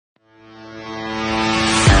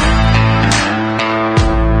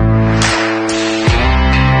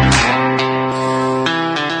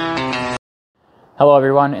Hello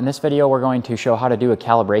everyone, in this video we're going to show how to do a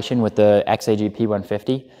calibration with the XAG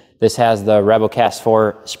P150. This has the RevoCast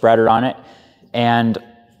 4 spreader on it, and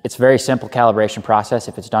it's a very simple calibration process.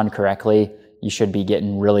 If it's done correctly, you should be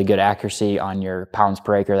getting really good accuracy on your pounds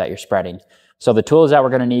per acre that you're spreading. So the tools that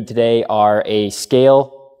we're going to need today are a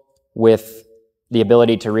scale with the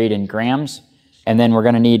ability to read in grams, and then we're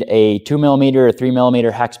going to need a 2mm or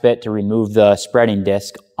 3mm hex bit to remove the spreading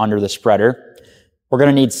disc under the spreader. We're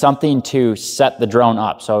going to need something to set the drone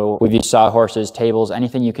up. So we've used sawhorses, tables,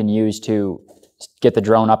 anything you can use to get the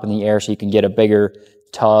drone up in the air so you can get a bigger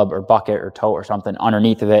tub or bucket or tote or something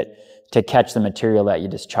underneath of it to catch the material that you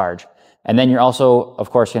discharge. And then you're also, of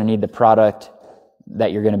course, going to need the product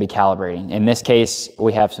that you're going to be calibrating. In this case,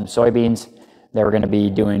 we have some soybeans that we're going to be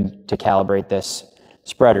doing to calibrate this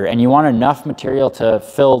spreader. And you want enough material to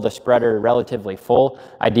fill the spreader relatively full,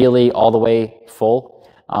 ideally all the way full.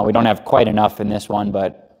 We don't have quite enough in this one,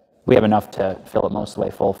 but we have enough to fill it most of the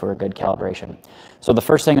way full for a good calibration. So the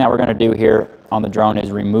first thing that we're going to do here on the drone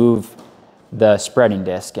is remove the spreading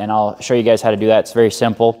disc, and I'll show you guys how to do that. It's very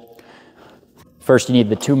simple. First, you need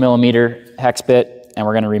the 2mm hex bit, and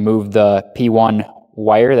we're going to remove the P1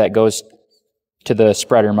 wire that goes to the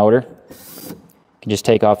spreader motor. You can just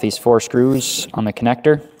take off these 4 screws on the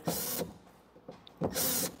connector.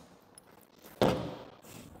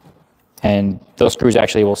 And those screws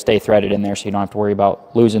actually will stay threaded in there, so you don't have to worry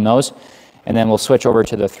about losing those. And then we'll switch over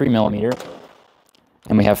to the 3mm,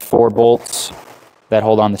 and we have 4 bolts that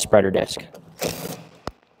hold on the spreader disc.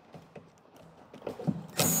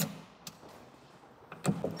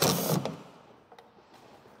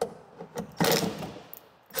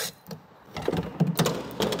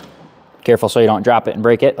 Careful so you don't drop it and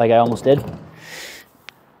break it like I almost did.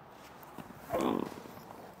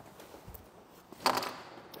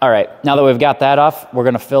 All right, now that we've got that off, we're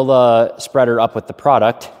going to fill the spreader up with the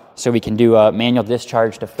product so we can do a manual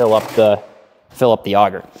discharge to fill up the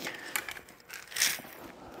auger.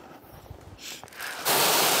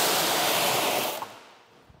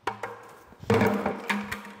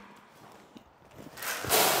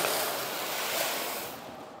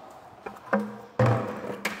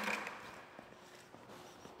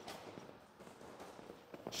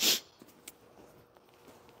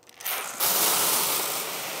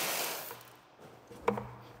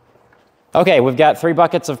 Okay, we've got 3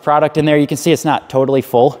 buckets of product in there. You can see it's not totally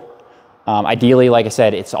full. Ideally, like I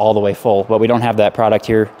said, it's all the way full, but we don't have that product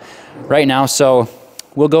here right now. So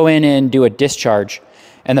we'll go in and do a discharge.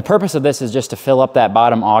 And the purpose of this is just to fill up that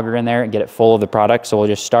bottom auger in there and get it full of the product. So we'll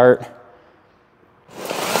just start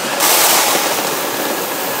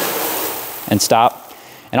and stop.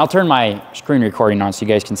 And I'll turn my screen recording on so you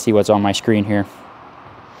guys can see what's on my screen here.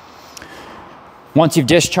 Once you've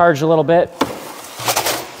discharged a little bit,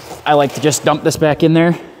 I like to just dump this back in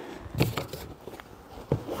there.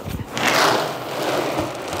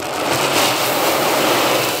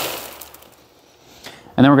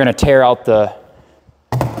 And then we're going to tear out the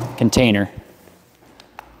container.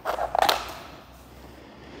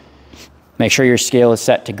 Make sure your scale is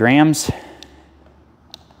set to grams.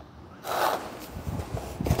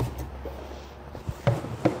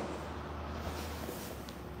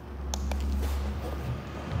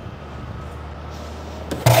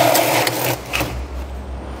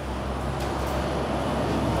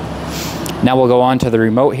 Now we'll go on to the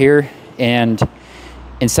remote here, and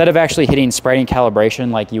instead of actually hitting spreading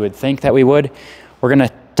calibration like you would think that we would, we're going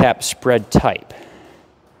to tap spread type.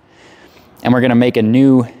 And we're going to make a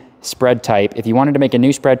new spread type. If you wanted to make a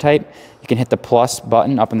new spread type, you can hit the plus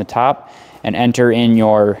button up in the top and enter in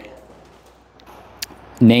your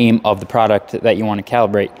name of the product that you want to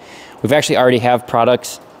calibrate. We actually already have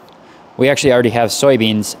products. We actually already have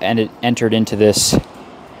soybeans entered into this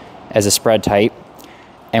as a spread type.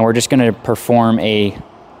 And we're just going to perform a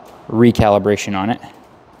recalibration on it.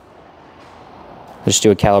 Just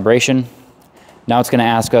do a calibration. Now it's going to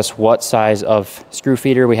ask us what size of screw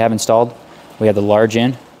feeder we have installed. We have the large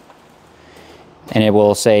in. And it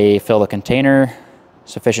will say fill the container,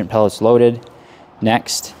 sufficient pellets loaded,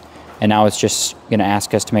 next. And now it's just going to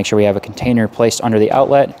ask us to make sure we have a container placed under the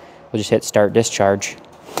outlet. We'll just hit start discharge.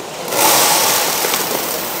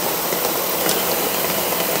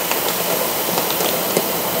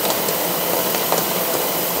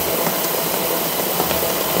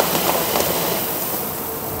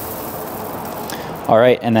 All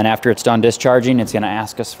right, and then after it's done discharging, it's going to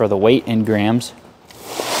ask us for the weight in grams.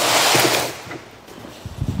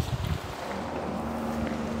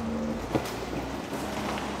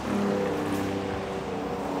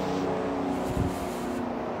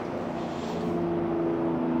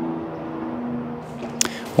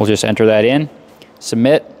 We'll just enter that in,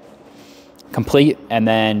 submit, complete, and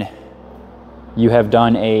then you have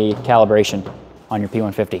done a calibration on your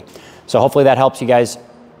P150. So hopefully that helps you guys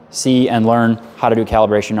see and learn how to do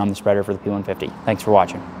calibration on the spreader for the P150. Thanks for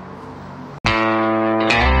watching.